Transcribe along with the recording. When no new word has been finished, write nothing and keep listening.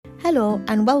Hello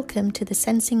and welcome to the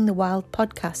Sensing the Wild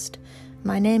podcast.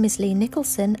 My name is Lee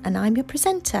Nicholson and I'm your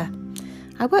presenter.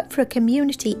 I work for a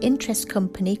community interest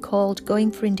company called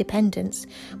Going for Independence,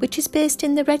 which is based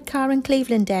in the Redcar and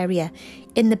Cleveland area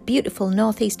in the beautiful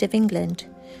northeast of England.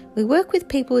 We work with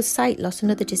people with sight loss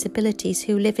and other disabilities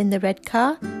who live in the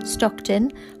Redcar,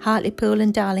 Stockton, Hartlepool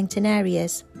and Darlington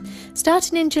areas.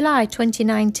 Starting in July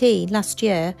 2019, last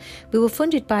year, we were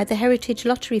funded by the Heritage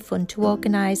Lottery Fund to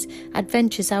organise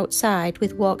adventures outside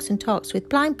with walks and talks with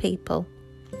blind people.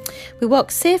 We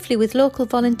walked safely with local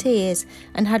volunteers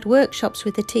and had workshops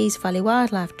with the Tees Valley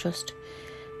Wildlife Trust.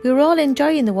 We were all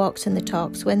enjoying the walks and the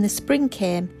talks when the spring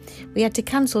came. We had to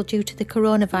cancel due to the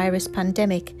coronavirus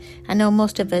pandemic, and now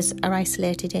most of us are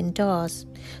isolated indoors.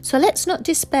 So let's not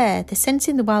despair. The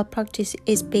Sensing the Wild practice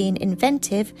is being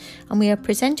inventive, and we are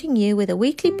presenting you with a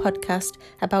weekly podcast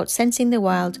about sensing the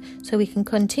wild so we can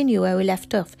continue where we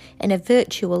left off in a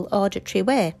virtual auditory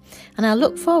way. And I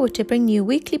look forward to bringing you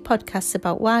weekly podcasts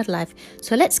about wildlife.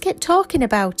 So let's get talking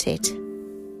about it.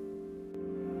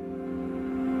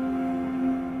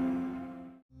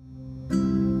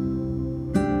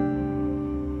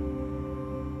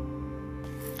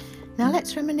 Now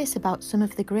let's reminisce about some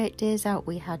of the great days out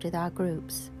we had with our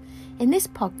groups. In this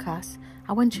podcast,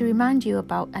 I want to remind you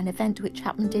about an event which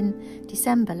happened in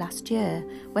December last year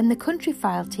when the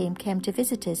Countryfile team came to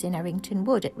visit us in Errington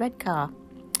Wood at Redcar.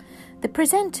 The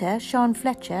presenter, Sean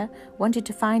Fletcher, wanted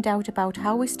to find out about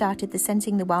how we started the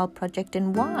Sensing the Wild project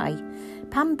and why.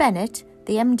 Pam Bennett,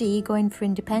 the MD Going for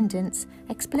Independence,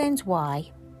 explains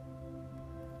why.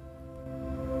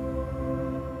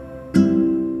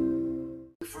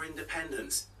 For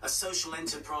Independence, a social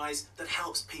enterprise that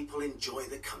helps people enjoy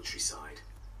the countryside.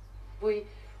 We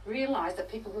realised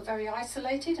that people were very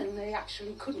isolated and they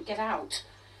actually couldn't get out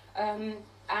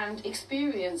and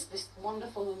experience this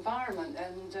wonderful environment,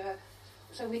 and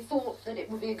so we thought that it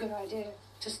would be a good idea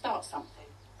to start something.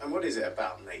 And what is it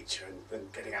about nature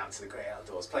and getting out into the great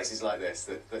outdoors, places like this,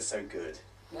 that's so good?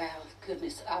 Well,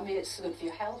 goodness, I mean, it's good for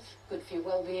your health, good for your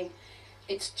well-being.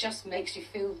 It just makes you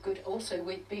feel good. Also,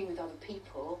 with being with other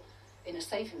people in a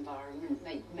safe environment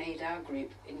made our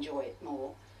group enjoy it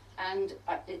more. And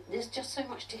there's just so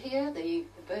much to hear, the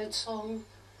bird song,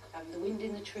 the wind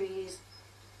in the trees.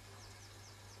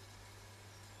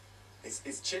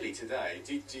 It's chilly today.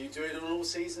 Do you do it in all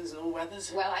seasons and all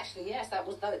weathers? Well, actually, yes, that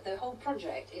was the whole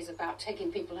project is about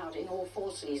taking people out in all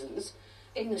four seasons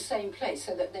in the same place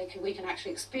so that we can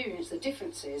actually experience the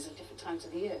differences at different times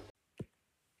of the year.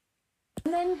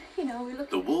 And then, we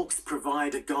look. The walks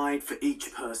provide a guide for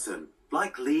each person,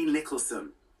 like Lee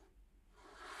Nicholson.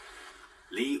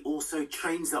 Lee also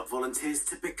trains up volunteers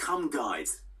to become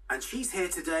guides, and she's here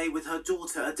today with her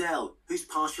daughter Adele, who's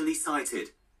partially sighted,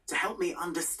 to help me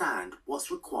understand what's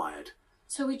required.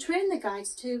 So we train the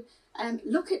guides to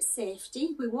look at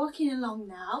safety. We're walking along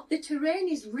now. The terrain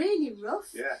is really rough.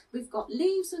 Yeah. We've got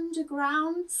leaves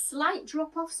underground, slight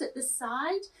drop-offs at the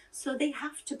side, so they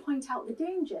have to point out the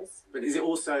dangers. But is it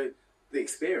also the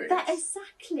experience?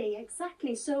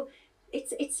 Exactly. So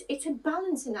it's a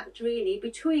balancing act really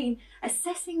between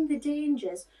assessing the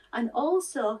dangers and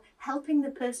also helping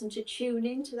the person to tune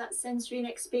into that sensory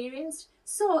experience.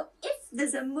 So if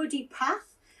there's a muddy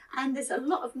path and there's a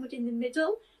lot of mud in the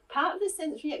middle, part of the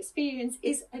sensory experience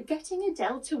is getting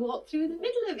Adele to walk through the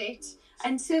middle of it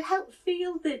and to help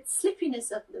feel the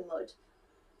slippiness of the mud.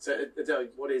 So Adele,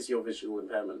 what is your visual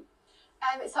impairment?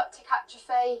 It's optic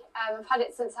atrophy. I've had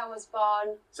it since I was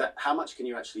born. So how much can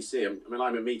you actually see? I mean,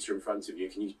 I'm a metre in front of you.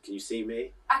 Can you see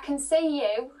me? I can see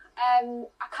you.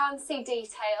 I can't see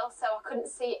detail, so I couldn't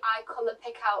see eye colour,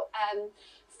 pick out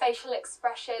facial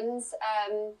expressions,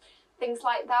 things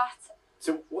like that.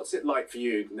 So what's it like for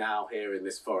you now here in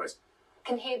this forest? I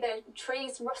can hear the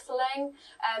trees rustling.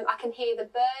 I can hear the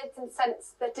birds and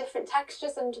sense the different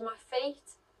textures under my feet.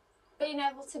 Being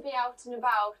able to be out and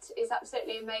about is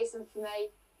absolutely amazing for me.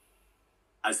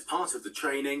 As part of the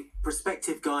training,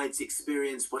 prospective guides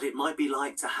experience what it might be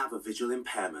like to have a visual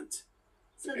impairment.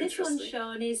 So this one,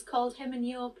 Sean, is called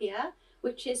hemaniopia,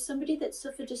 which is somebody that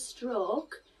suffered a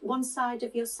stroke. One side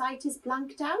of your sight is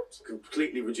blanked out.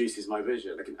 Completely reduces my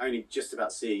vision. I can only just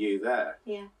about see you there.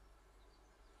 Yeah.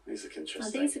 These are Now,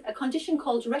 interesting. there's a condition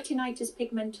called retinitis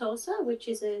pigmentosa, which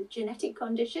is a genetic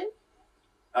condition.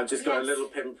 I've just got a Yes. little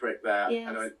pinprick there, Yes.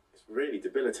 and it's really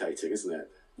debilitating, isn't it?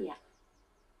 Yeah.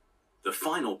 The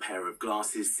final pair of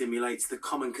glasses simulates the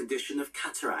common condition of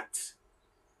cataracts.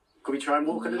 Can we try and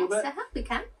walk a little bit? Yes, we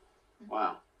can.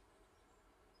 Wow.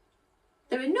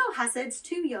 There are no hazards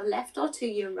to your left or to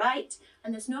your right,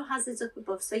 and there's no hazards up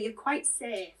above, so you're quite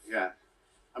safe. Yeah.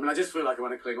 I mean, I just feel like I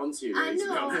want to cling on to you, Lee, to be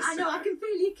honest. I can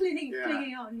feel you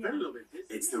clinging on. Very little bit dizzy.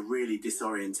 It's a really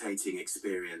disorientating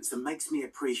experience and makes me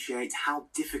appreciate how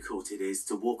difficult it is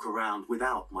to walk around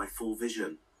without my full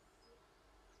vision.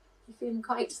 You're feeling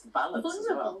quite Balance as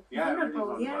well. vulnerable. Yeah, really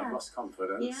vulnerable. yeah. I've lost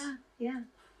confidence. Yeah.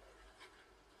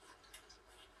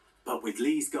 But with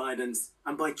Lee's guidance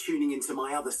and by tuning into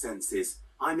my other senses,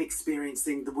 I'm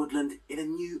experiencing the woodland in a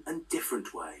new and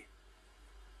different way.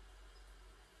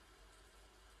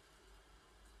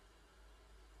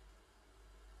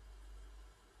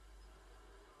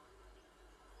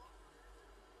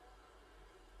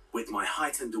 With my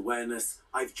heightened awareness,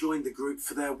 I've joined the group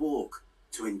for their walk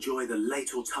to enjoy the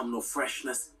late autumnal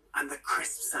freshness and the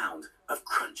crisp sound of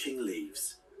crunching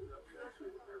leaves.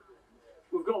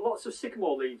 We've got lots of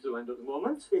sycamore leaves around at the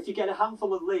moment. If you get a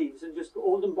handful of leaves and just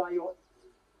hold them by your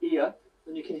ear,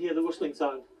 then you can hear the rustling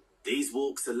sound. These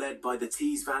walks are led by the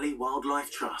Tees Valley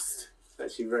Wildlife Trust. It's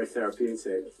actually very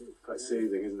therapeutic. Quite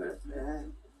soothing, isn't it? Yeah.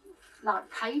 Like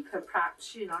paper,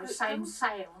 perhaps, same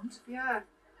sound. Yeah.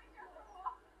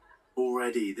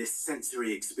 Already, this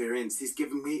sensory experience is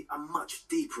giving me a much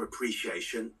deeper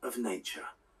appreciation of nature.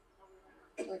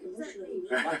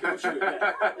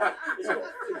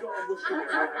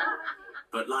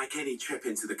 But like any trip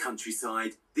into the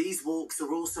countryside, these walks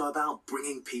are also about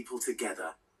bringing people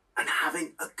together and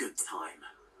having a good time.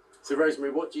 So,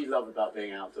 Rosemary, what do you love about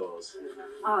being outdoors?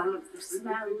 I love the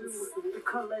smells, the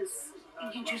colours.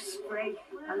 You're just free.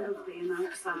 I love being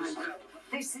outside.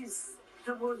 This is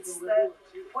the woods that,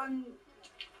 when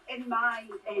in my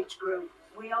age group,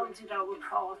 we all did our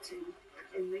courting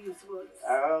in these woods.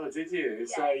 Oh, did you?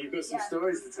 So Yeah, you've got some yeah.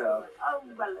 stories to tell. Oh,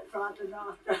 well, I'd rather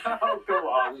not. Oh, go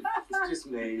on. It's just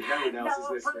me. No one else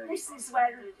No, is but listening. this is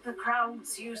where the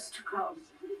crowds used to come.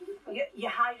 You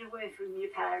hide away from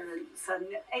your parents, and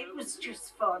it was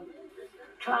just fun,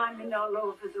 climbing all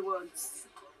over the woods.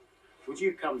 Would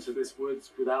you come to this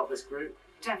woods without this group?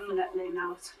 Definitely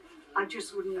not. I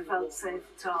just wouldn't have felt safe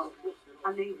at all.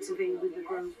 I need to be with the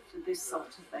group for this sort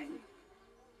of thing.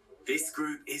 This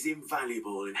group is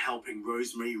invaluable in helping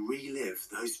Rosemary relive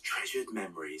those treasured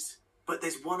memories. But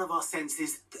there's one of our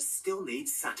senses that still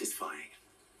needs satisfying.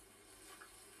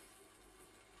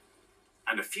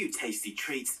 And a few tasty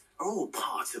treats are all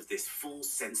part of this full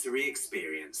sensory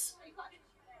experience.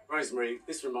 Rosemary,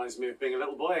 this reminds me of being a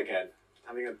little boy again.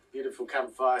 Having a beautiful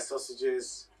campfire,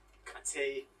 sausages, cup of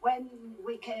tea. When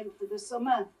we came for the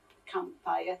summer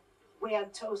campfire, we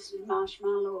had toasted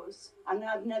marshmallows, and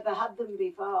I'd never had them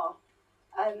before.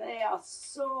 And they are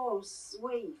so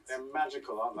sweet. They're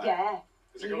magical, aren't they? Yeah.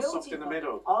 Because they're all soft in the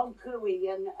beautiful. middle. All gooey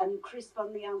and crisp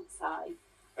on the outside.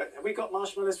 Have we got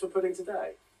marshmallows for pudding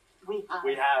today? We have.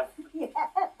 We have. Yeah.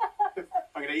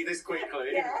 I'm going to eat this quickly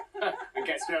Yeah. and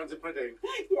get straight on to pudding.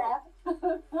 Yeah.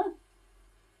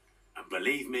 And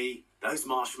believe me, those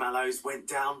marshmallows went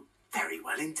down very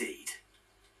well indeed.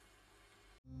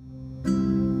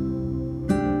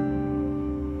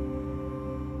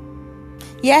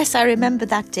 Yes, I remember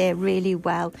that day really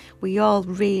well. We all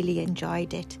really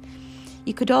enjoyed it.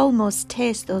 You could almost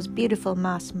taste those beautiful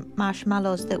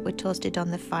marshmallows that were toasted on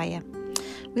the fire.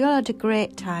 We all had a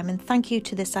great time, and thank you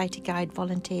to the Sighted Guide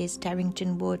volunteers,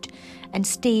 Derrington Wood, and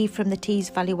Steve from the Tees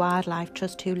Valley Wildlife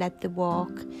Trust who led the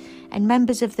walk, and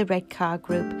members of the Red Car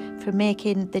Group for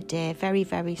making the day very,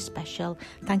 very special.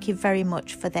 Thank you very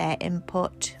much for their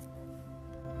input.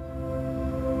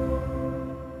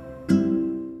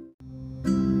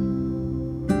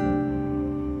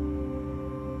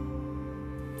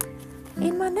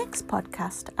 In my next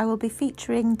podcast, I will be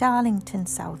featuring Darlington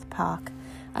South Park,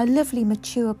 a lovely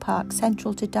mature park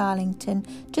central to Darlington,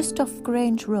 just off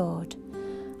Grange Road.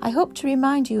 I hope to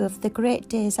remind you of the great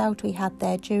days out we had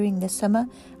there during the summer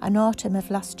and autumn of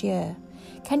last year.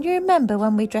 Can you remember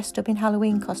when we dressed up in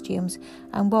Halloween costumes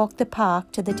and walked the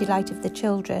park to the delight of the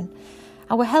children?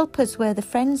 Our helpers were the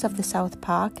Friends of the South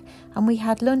Park, and we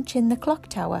had lunch in the clock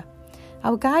tower.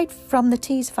 Our guide from the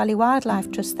Tees Valley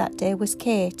Wildlife Trust that day was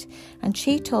Kate, and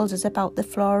she told us about the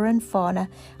flora and fauna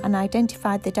and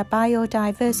identified the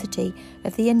biodiversity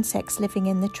of the insects living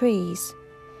in the trees.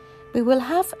 We will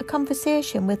have a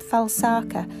conversation with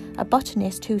Falsaka, a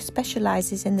botanist who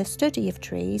specialises in the study of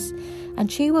trees,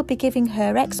 and she will be giving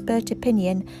her expert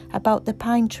opinion about the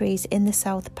pine trees in the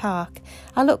South Park.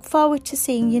 I look forward to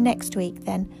seeing you next week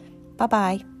then.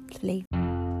 Bye-bye, Lee.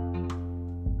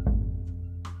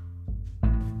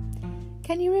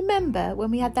 Can you remember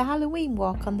when we had the Halloween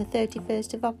walk on the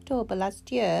 31st of October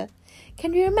last year?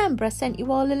 Can you remember I sent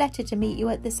you all a letter to meet you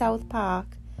at the South Park?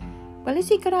 Well, as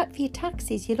you got out for your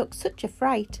taxis, you looked such a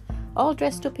fright, all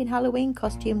dressed up in Halloween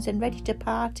costumes and ready to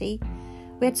party.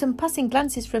 We had some passing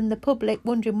glances from the public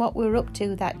wondering what we were up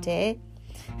to that day.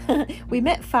 We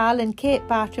met Val and Kate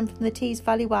Bartram from the Tees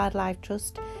Valley Wildlife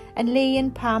Trust, and Lee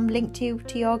and Pam linked you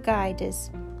to your guiders.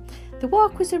 The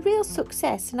walk was a real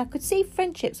success, and I could see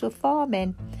friendships were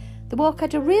forming. The walk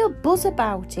had a real buzz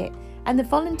about it, and the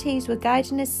volunteers were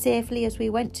guiding us safely as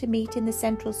we went to meet in the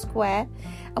central square,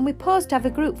 and we paused to have a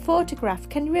group photograph.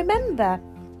 Can you remember?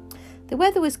 The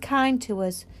weather was kind to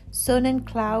us, sun and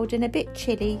cloud and a bit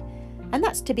chilly, and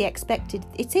that's to be expected.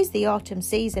 It is the autumn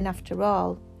season after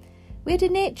all. We had a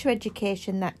nature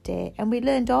education that day, and we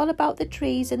learned all about the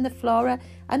trees and the flora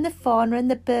and the fauna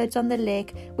and the birds on the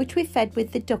lake, which we fed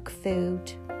with the duck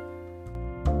food.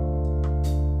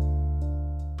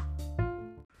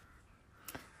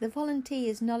 The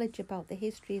volunteers' knowledge about the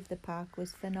history of the park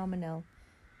was phenomenal.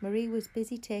 Marie was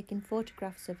busy taking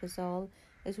photographs of us all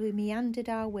as we meandered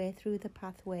our way through the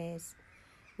pathways.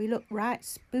 We looked right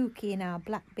spooky in our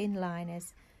black bin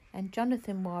liners, and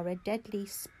Jonathan wore a deadly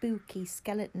spooky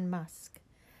skeleton mask.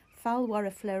 Val wore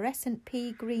a fluorescent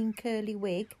pea green curly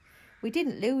wig. We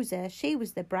didn't lose her, she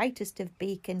was the brightest of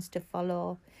beacons to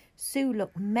follow. Sue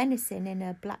looked menacing in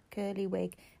her black curly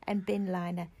wig and bin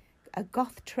liner, a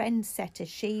goth trendsetter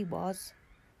she was.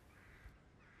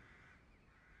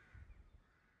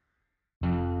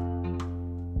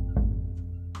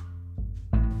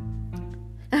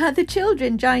 The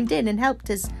children joined in and helped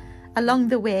us along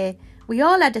the way. We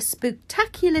all had a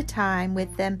spooktacular time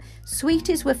with them.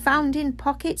 Sweeties were found in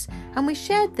pockets and we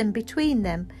shared them between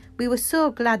them. We were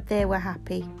so glad they were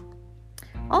happy.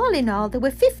 All in all, there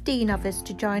were 15 of us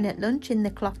to join at lunch in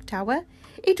the clock tower.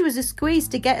 It was a squeeze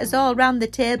to get us all round the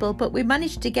table, but we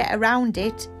managed to get around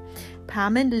it.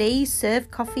 Pam and Lee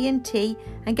served coffee and tea,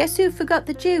 and guess who forgot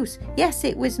the juice? Yes,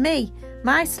 it was me.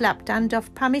 My slapped hand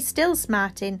off Pam is still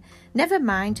smarting. Never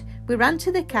mind, we ran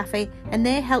to the cafe and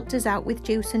they helped us out with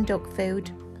juice and duck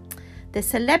food. The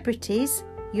celebrities,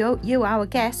 you our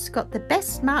guests, got the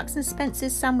best Marks and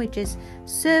Spencer's sandwiches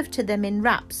served to them in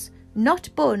wraps.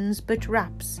 Not buns, but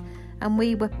wraps. And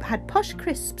we had posh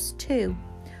crisps too.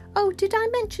 Oh, did I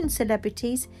mention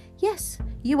celebrities? Yes,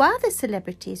 you are the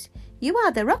celebrities. You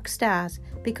are the rock stars,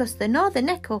 because the Northern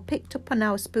Echo picked up on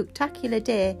our spooktacular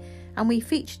day, and we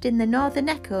featured in the Northern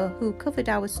Echo, who covered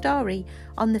our story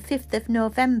on the 5th of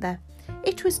November.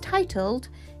 It was titled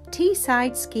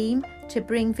Teesside Scheme to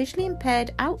Bring Visually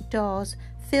Impaired Outdoors,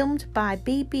 filmed by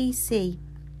BBC.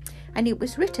 And it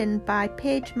was written by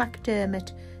Paige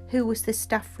McDermott, who was the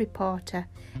staff reporter.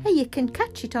 Hey, you can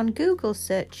catch it on Google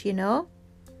search, you know.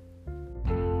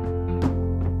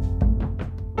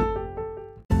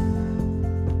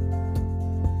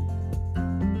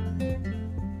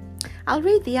 I'll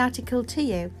read the article to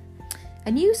you.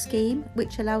 A new scheme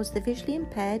which allows the visually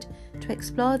impaired to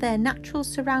explore their natural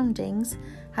surroundings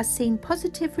has seen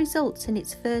positive results in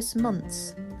its first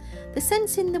months. The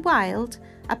Sense in the Wild,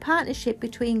 a partnership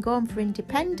between Going for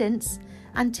Independence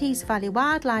and Tees Valley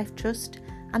Wildlife Trust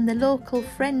and the local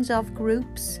Friends of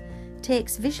groups,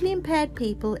 takes visually impaired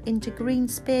people into green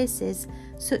spaces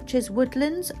such as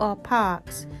woodlands or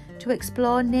parks to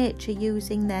explore nature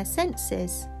using their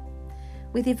senses.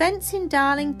 With events in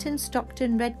Darlington,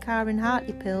 Stockton, Redcar and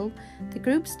Hartlepool, the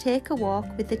groups take a walk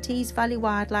with the Tees Valley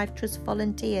Wildlife Trust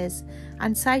volunteers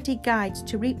and sighted guides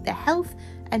to reap the health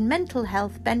and mental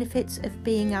health benefits of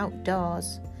being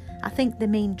outdoors. I think they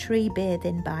mean tree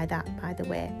bathing by that, by the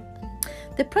way.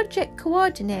 The project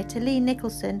coordinator, Lee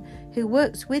Nicholson, who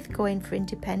works with Going for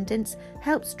Independence,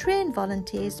 helps train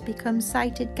volunteers to become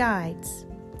sighted guides.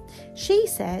 She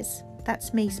says,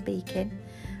 that's me speaking,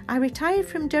 I retired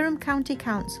from Durham County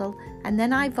Council and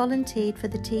then I volunteered for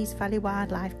the Tees Valley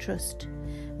Wildlife Trust.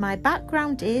 My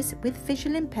background is with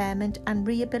visual impairment and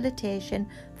rehabilitation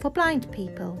for blind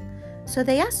people, so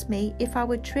they asked me if I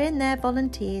would train their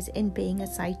volunteers in being a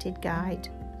sighted guide.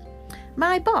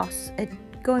 My boss at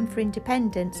Going for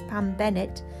Independence, Pam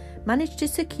Bennett, managed to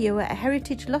secure a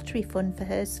heritage lottery fund for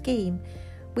her scheme,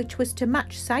 which was to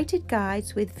match sighted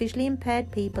guides with visually impaired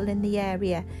people in the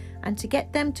area and to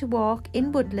get them to walk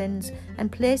in woodlands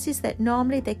and places that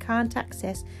normally they can't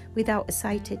access without a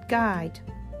sighted guide.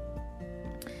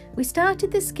 We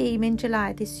started the scheme in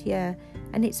July this year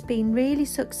and it's been really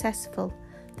successful.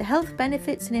 The health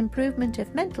benefits and improvement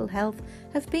of mental health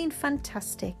have been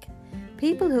fantastic.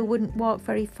 People who wouldn't walk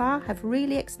very far have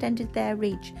really extended their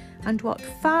reach and walked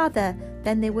farther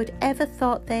than they would ever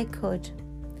thought they could.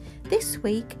 This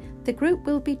week, the group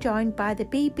will be joined by the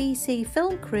BBC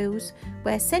film crews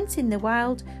where Sense in the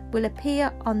Wild will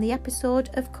appear on the episode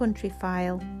of Country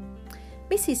File.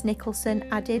 Mrs. Nicholson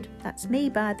added, that's me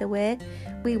by the way,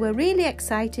 we were really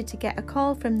excited to get a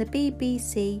call from the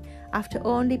BBC after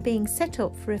only being set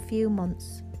up for a few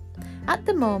months. At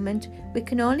the moment, we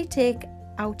can only take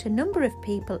out a number of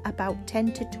people, about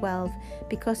 10 to 12,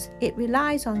 because it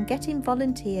relies on getting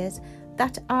volunteers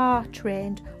that are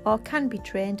trained or can be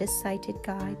trained as sighted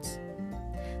guides.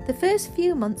 The first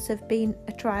few months have been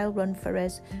a trial run for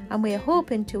us, and we are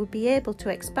hoping to be able to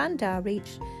expand our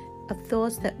reach of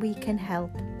those that we can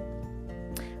help.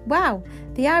 Wow,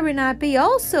 the RNIB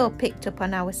also picked up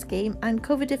on our scheme and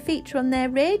covered a feature on their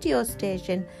radio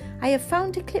station. I have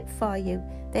found a clip for you.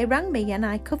 They rang me and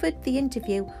I covered the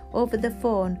interview over the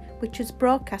phone, which was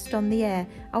broadcast on the air.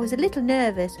 I was a little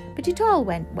nervous, but it all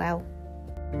went well.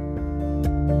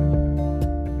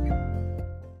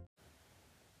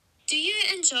 Do you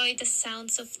enjoy the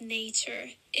sounds of nature?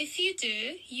 If you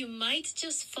do, you might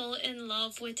just fall in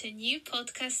love with a new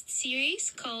podcast series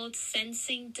called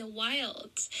Sensing the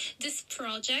Wild. This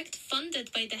project,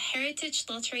 funded by the Heritage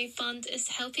Lottery Fund, is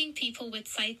helping people with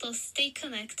sight loss stay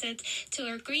connected to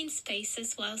our green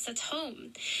spaces whilst at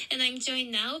home. And I'm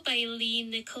joined now by Lee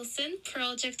Nicholson,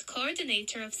 project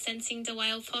coordinator of Sensing the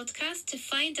Wild podcast, to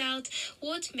find out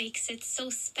what makes it so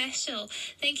special.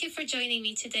 Thank you for joining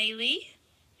me today, Lee.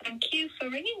 Thank you for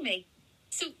ringing me.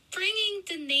 So bringing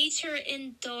the nature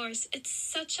indoors, it's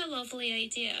such a lovely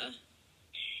idea.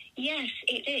 Yes,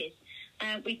 it is.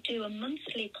 We do a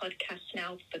monthly podcast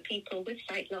now for people with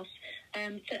sight loss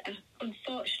that are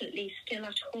unfortunately still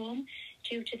at home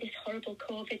due to this horrible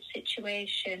COVID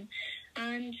situation.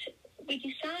 And we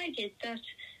decided that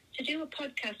to do a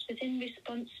podcast was in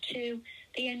response to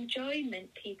the enjoyment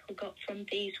people got from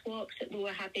these walks that we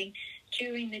were having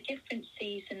during the different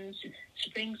seasons,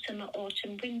 spring, summer,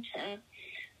 autumn, winter.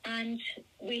 And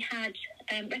we had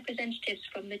representatives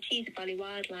from the Tees Valley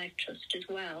Wildlife Trust as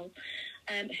well,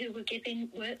 who were giving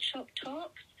workshop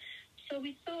talks. So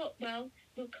we thought, well,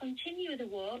 we'll continue the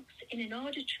walks in an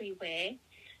auditory way,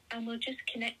 and we'll just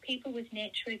connect people with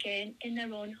nature again in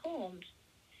their own homes.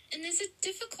 And is it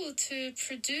difficult to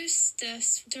produce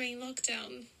this during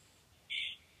lockdown?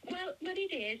 Well,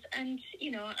 it is, and,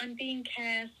 I'm being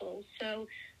careful. So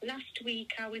last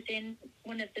week I was in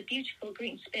one of the beautiful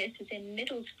green spaces in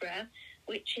Middlesbrough,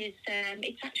 which is,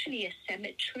 it's actually a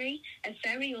cemetery, a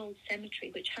very old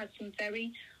cemetery, which has some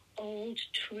very old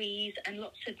trees and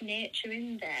lots of nature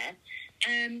in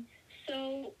there.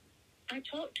 So I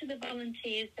talked to the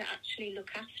volunteers that actually look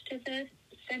after the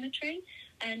cemetery,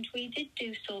 and we did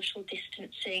do social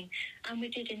distancing, and we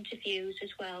did interviews as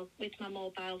well with my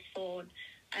mobile phone.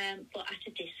 But at a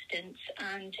distance,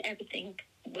 and everything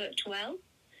worked well.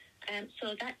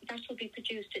 So that will be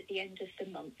produced at the end of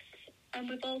the month. And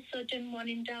we've also done one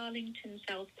in Darlington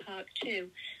South Park too,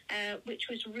 which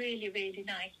was really, really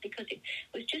nice because it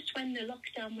was just when the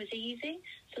lockdown was easing,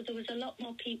 so there was a lot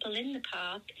more people in the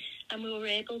park, and we were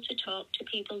able to talk to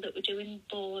people that were doing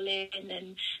bowling,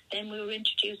 and then we were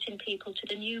introducing people to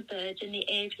the new birds in the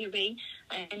aviary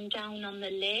and down on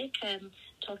the lake,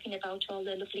 talking about all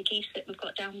the lovely geese that we've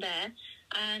got down there.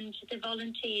 And the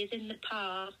volunteers in the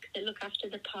park that look after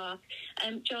the park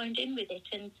joined in with it.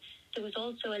 And there was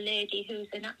also a lady who's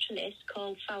a naturalist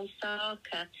called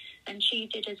Falsaka, and she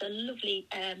did us a lovely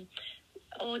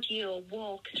audio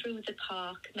walk through the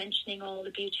park, mentioning all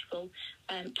the beautiful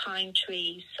pine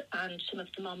trees and some of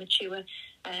the more mature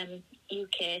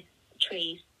UK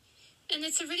trees. And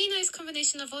it's a really nice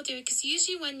combination of audio, because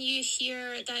usually when you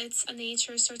hear that it's a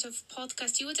nature sort of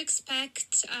podcast, you would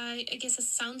expect, I guess, a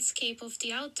soundscape of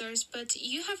the outdoors, but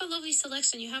you have a lovely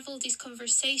selection. You have all these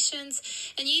conversations,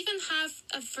 and you even have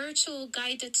a virtual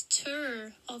guided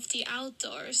tour of the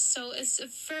outdoors. So it's a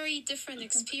very different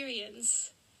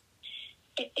experience.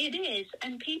 It is,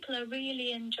 and people are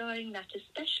really enjoying that,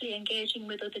 especially engaging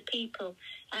with other people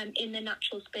in the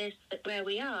natural space where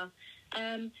we are.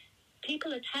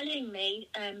 People are telling me,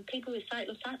 people with sight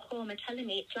loss at home are telling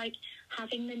me it's like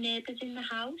having the neighbours in the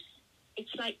house.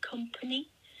 It's like company,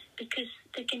 because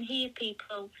they can hear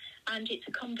people and it's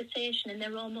a conversation and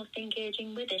they're almost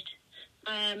engaging with it.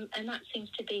 And that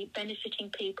seems to be benefiting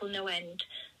people no end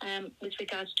with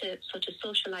regards to sort of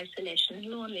social isolation and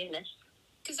loneliness.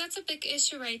 Because that's a big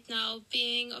issue right now,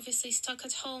 being obviously stuck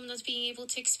at home, not being able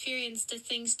to experience the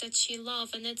things that you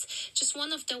love. And it's just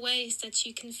one of the ways that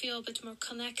you can feel a bit more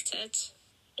connected.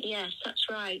 Yes, that's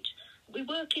right. We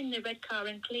work in the Redcar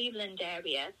and Cleveland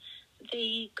area.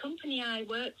 The company I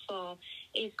work for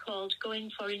is called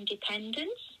Going for Independence.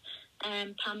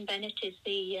 Pam Bennett is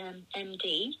the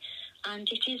MD, and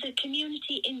it is a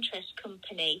community interest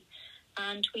company.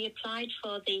 And we applied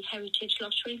for the Heritage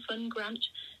Lottery Fund grant,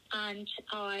 and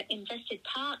our invested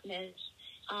partners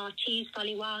our Tees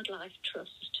Valley Wildlife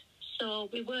Trust. So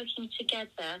we're working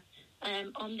together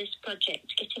on this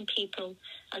project, getting people,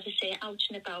 as I say, out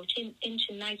and about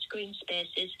into nice green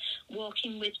spaces,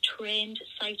 walking with trained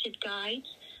sighted guides.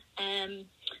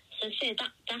 So I say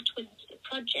that was the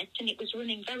project, and it was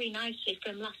running very nicely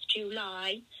from last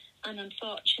July, and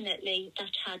unfortunately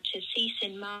that had to cease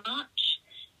in March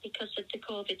because of the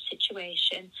COVID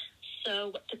situation.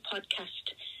 So the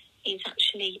podcast is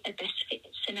actually a best fit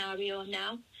scenario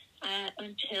now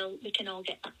until we can all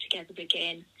get back together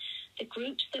again. The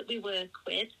groups that we work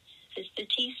with is the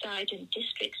Teesside and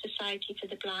District Society for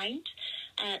the Blind,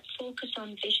 Focus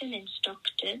on Vision in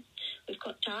Stockton. We've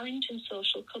got Darlington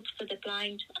Social Club for the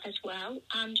Blind as well,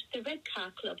 and the Red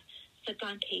Car Club for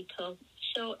blind people.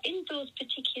 So in those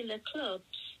particular clubs,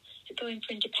 the Going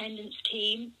for Independence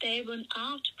team, they run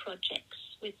art projects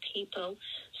with people.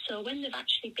 So when they've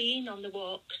actually been on the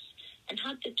walks and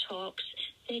had the talks,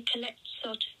 they collect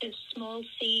sort of small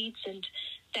seeds and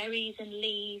berries and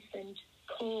leaves and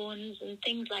cones and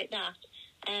things like that,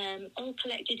 all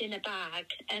collected in a bag,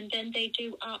 and then they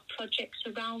do art projects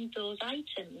around those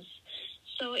items.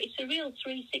 So it's a real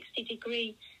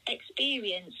 360-degree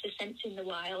experience, the Sensing the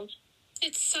Wild.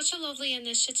 It's such a lovely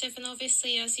initiative, and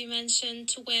obviously, as you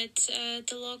mentioned, with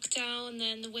the lockdown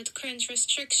and with current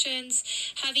restrictions,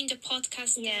 having the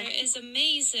podcast there is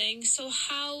amazing. So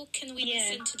how can we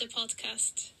listen to the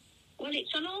podcast? Well,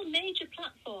 it's on all major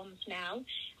platforms now.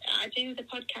 I do the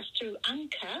podcast through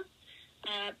Anchor,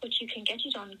 but you can get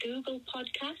it on Google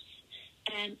Podcasts,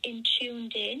 in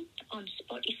Tuned In, on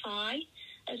Spotify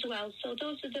as well. So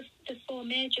those are the four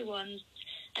major ones.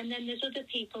 And then there's other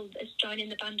people that's joining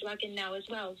the bandwagon now as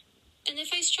well. And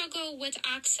if I struggle with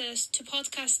access to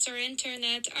podcasts or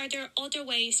internet, are there other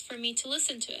ways for me to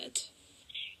listen to it?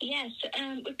 Yes,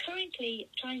 we're currently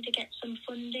trying to get some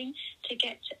funding to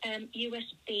get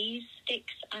USB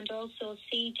sticks and also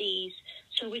CDs,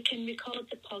 so we can record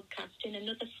the podcast in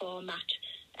another format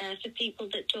for people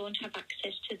that don't have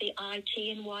access to the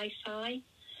IT and Wi-Fi.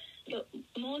 But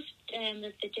most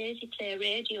of the Daisy Play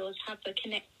radios have a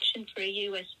connection for a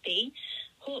USB.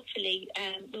 Hopefully,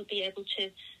 we'll be able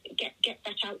to get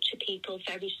that out to people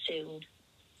very soon.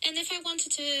 And if I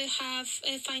wanted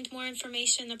to find more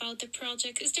information about the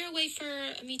project, is there a way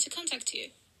for me to contact you?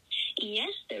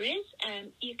 Yes, there is.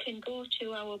 You can go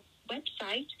to our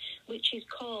website, which is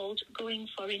called Going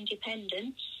for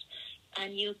Independence,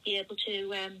 and you'll be able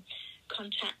to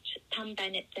contact Pam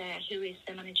Bennett there, who is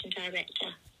the Managing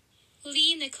Director.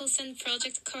 Lee Nicholson,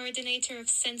 Project Coordinator of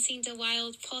Sensing the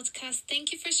Wild podcast,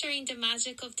 thank you for sharing the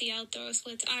magic of the outdoors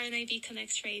with RNIB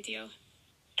Connect Radio.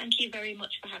 Thank you very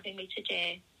much for having me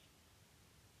today.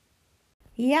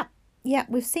 Yeah,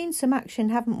 we've seen some action,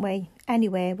 haven't we?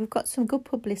 Anyway, we've got some good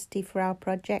publicity for our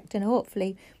project, and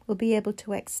hopefully we'll be able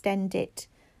to extend it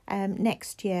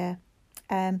next year.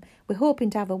 We're hoping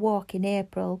to have a walk in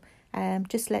April.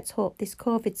 Just let's hope this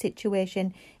COVID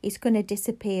situation is going to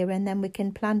disappear, and then we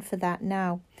can plan for that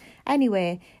now.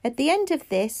 Anyway, at the end of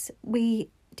this, we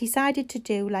decided to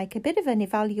do like a bit of an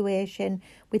evaluation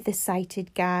with the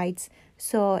sighted guides.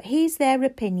 So here's their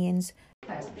opinions.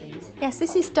 Yes,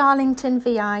 this is Darlington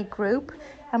VI Group,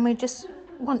 and we just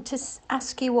want to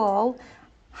ask you all,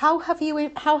 how have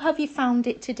you found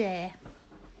it today?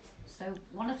 So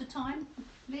one at a time,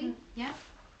 Lee? Yeah,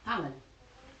 Alan.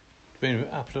 It's been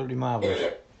absolutely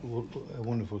marvellous. A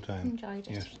wonderful time. Enjoyed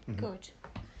it. Yes. Mm-hmm. Good.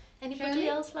 Anybody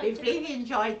else like to? Really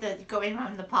enjoyed going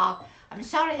around the park. I'm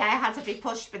sorry I had to be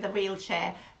pushed with a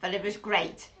wheelchair, but it was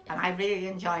great, and I really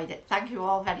enjoyed it. Thank you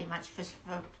all very much for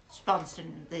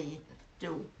sponsoring the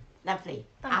do. Lovely.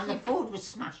 Thank you. The food was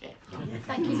smashing.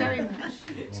 Thank you very much.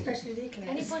 Especially the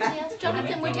eclairs. Anybody else?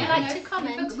 Jonathan, would you like to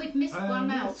comment? We've missed one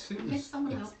out. Yes, We've missed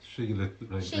someone out. Sheila,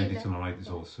 Sheila. Lady to my right, is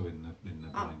also in the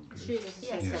blind group.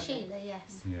 Yes, Yeah. Sheila,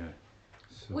 yes. Yeah.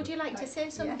 So, Would you like to say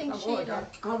something, Yes, I would. Sheila?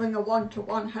 Having a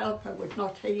one-to-one helper with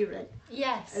not hearing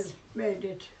Yes. has made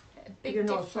it, Big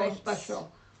so difference.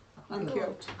 special. Thank Good.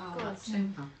 you.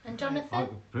 Good. And Jonathan?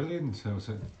 brilliant. It was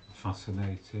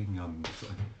fascinating, and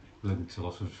learned a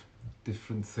lot of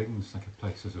different things. Like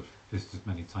places I've visited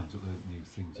many times, that learned new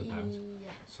things about.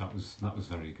 Yeah. So that was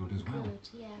very good as well. Good,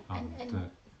 yeah. And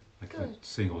like good.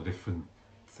 seeing all the different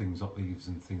things up leaves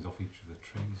and things off each of the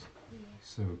trees. Yeah.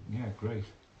 So yeah, great.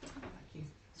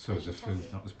 So as a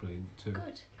food, that was brilliant too.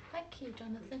 Good. Thank you,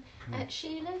 Jonathan.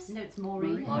 Sheila's? No, it's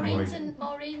Maureen.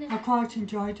 Maureen. I quite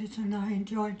enjoyed it, and I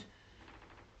enjoyed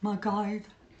my guide,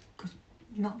 because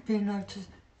not being able to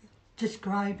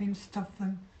describing stuff,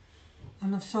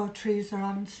 and I saw trees that I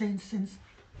haven't seen since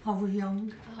I was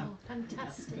young. Oh,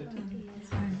 fantastic.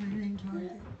 I really enjoyed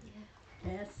it.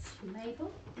 Yes.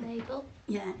 Mabel? Mabel?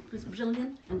 Yeah, it was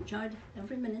brilliant. Enjoyed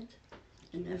every minute,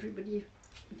 and everybody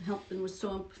helping was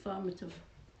so informative.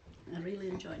 I really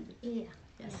enjoyed it. Yeah.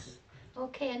 Yes.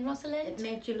 Okay, and Rosalind? It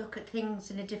made you look at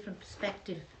things in a different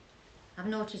perspective. I've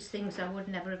noticed things I would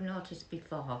never have noticed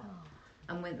before.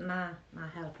 And with my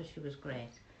helper, she was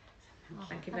great.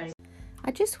 Thank you very much.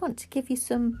 I just want to give you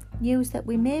some news that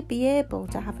we may be able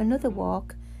to have another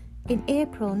walk in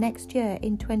April next year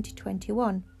in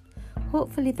 2021.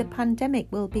 Hopefully the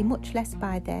pandemic will be much less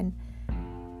by then,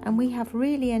 and we have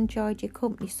really enjoyed your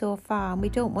company so far, and we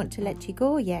don't want to let you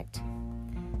go yet.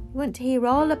 We want to hear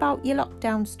all about your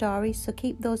lockdown stories, so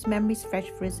keep those memories fresh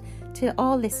for us to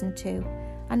all listen to.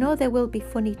 I know there will be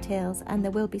funny tales and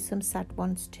there will be some sad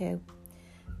ones too,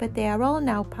 but they are all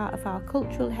now part of our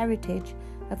cultural heritage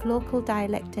of local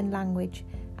dialect and language,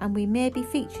 and we may be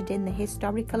featured in the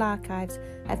historical archives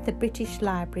of the British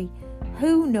Library.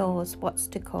 Who knows what's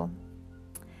to come?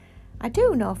 I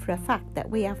do know for a fact that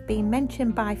we have been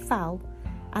mentioned by Val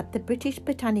at the British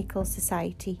Botanical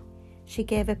Society. She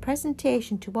gave a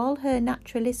presentation to all her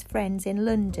naturalist friends in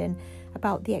London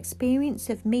about the experience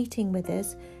of meeting with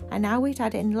us and how it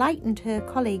had enlightened her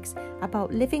colleagues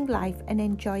about living life and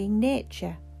enjoying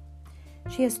nature.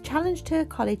 She has challenged her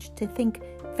college to think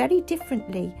very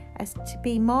differently, as to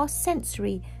be more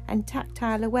sensory and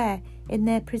tactile aware in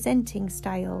their presenting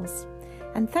styles.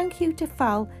 And thank you to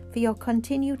Val for your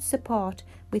continued support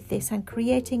with this, and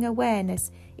creating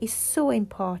awareness is so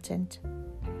important.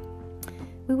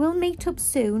 We will meet up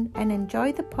soon and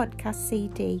enjoy the podcast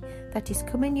CD that is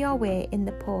coming your way in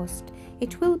the post.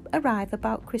 It will arrive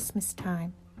about Christmas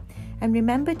time. And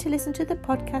remember to listen to the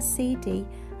podcast CD,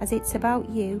 as it's about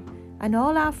you and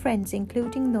all our friends,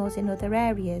 including those in other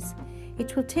areas.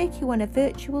 It will take you on a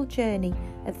virtual journey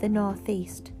of the North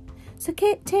East. So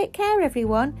take care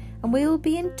everyone, and we will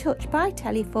be in touch by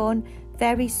telephone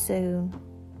very soon.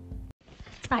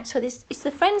 Right, so this is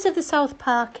the Friends of the South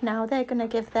Park now. They're going to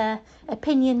give their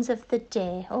opinions of the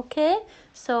day, okay?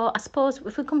 So I suppose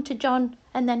if we come to John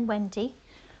and then Wendy,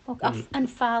 and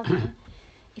Val,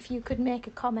 if you could make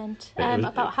a comment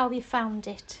about how you found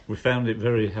it. We found it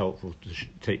very helpful to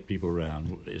take people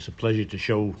around. It's a pleasure to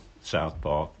show South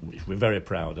Park, which we're very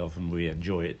proud of, and we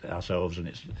enjoy it ourselves, and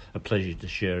it's a pleasure to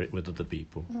share it with other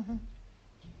people. Mm-hmm.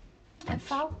 And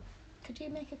Val, could you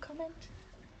make a comment?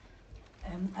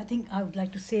 I think I would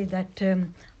like to say that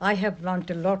I have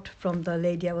learned a lot from the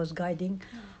lady I was guiding,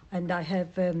 and I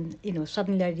have,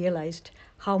 suddenly I realized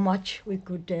how much we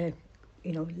could,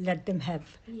 let them have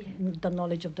the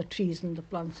knowledge of the trees and the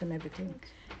plants and everything.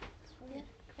 Yeah,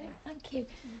 great, thank you.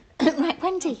 Right,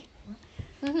 Wendy.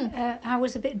 Mm-hmm. I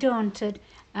was a bit daunted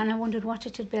and I wondered what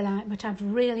it would be like, but I've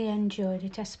really enjoyed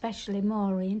it, especially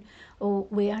Maureen. Oh,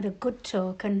 we had a good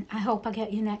talk, and I hope I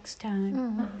get you next time.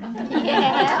 Mm-hmm.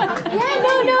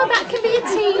 No, that can be a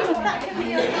team. That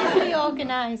can be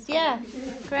organised. Yeah,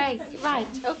 great. Right,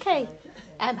 okay.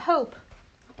 Hope.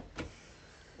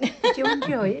 Did you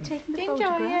enjoy it, taking the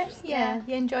photographs? It? Yeah,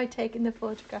 you enjoyed taking the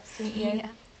photographs, didn't you? Yeah.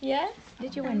 Yeah?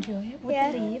 Did you enjoy it with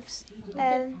the leaves?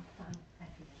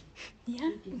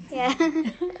 Yeah.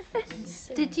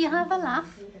 Did you have a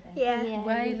laugh? Yeah.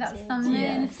 Well, that's the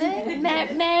main thing.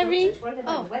 Mary?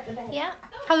 Oh, yeah.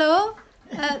 Hello.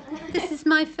 This is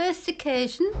my first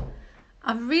occasion.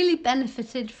 I've really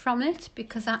benefited from it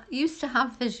because I used to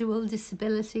have visual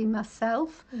disability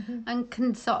myself and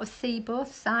can sort of see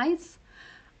both sides.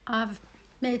 I've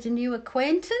made a new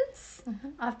acquaintance.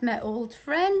 I've met old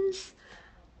friends.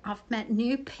 I've met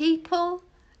new people.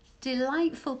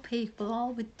 Delightful people,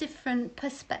 all with different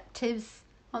perspectives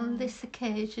on this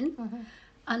occasion.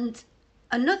 And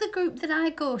another group that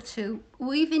I go to,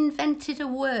 we've invented a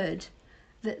word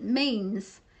that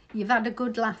means you've had a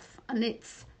good laugh, and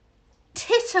it's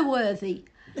titterworthy.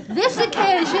 This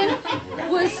occasion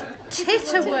was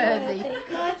titterworthy.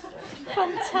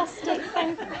 Fantastic.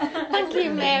 Thank you,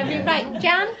 Mary. Right,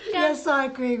 Jan? Yes, I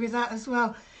agree with that as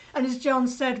well. And as John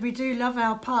said, we do love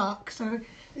our park, so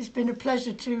it's been a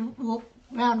pleasure to walk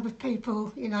around with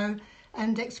people,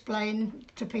 and explain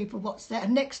to people what's there.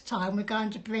 And next time we're going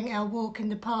to bring our Walk in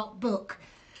the Park book,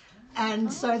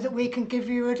 and so that we can give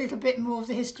you a little bit more of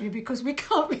the history, because we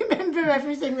can't remember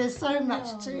everything. There's so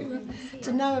much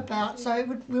to know about.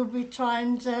 So we'll be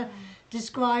trying to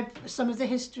describe some of the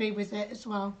history with it as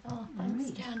well. Oh,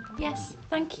 thanks, Jan. Yes,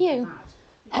 thank you.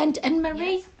 And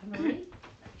Marie?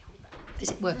 Is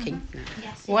it working?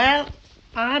 Yes. Well,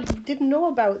 I didn't know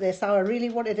about this. I really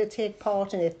wanted to take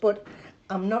part in it, but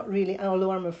I'm not really,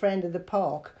 although I'm a friend of the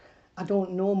park, I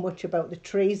don't know much about the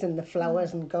trees and the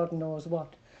flowers and God knows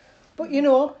what. But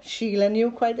Sheila knew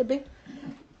quite a bit.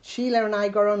 Sheila and I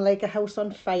got on like a house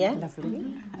on fire.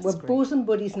 Lovely. We're bosom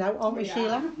buddies now, aren't we,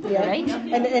 Sheila? Yeah. Great.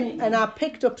 And I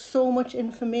picked up so much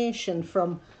information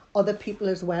from other people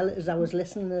as well as I was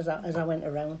listening as I went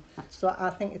around. So I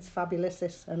think it's fabulous,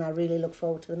 this, and I really look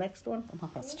forward to the next one. Oh,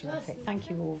 that's terrific. Thank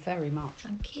you all very much.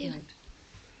 Thank you. Right.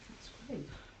 That's great.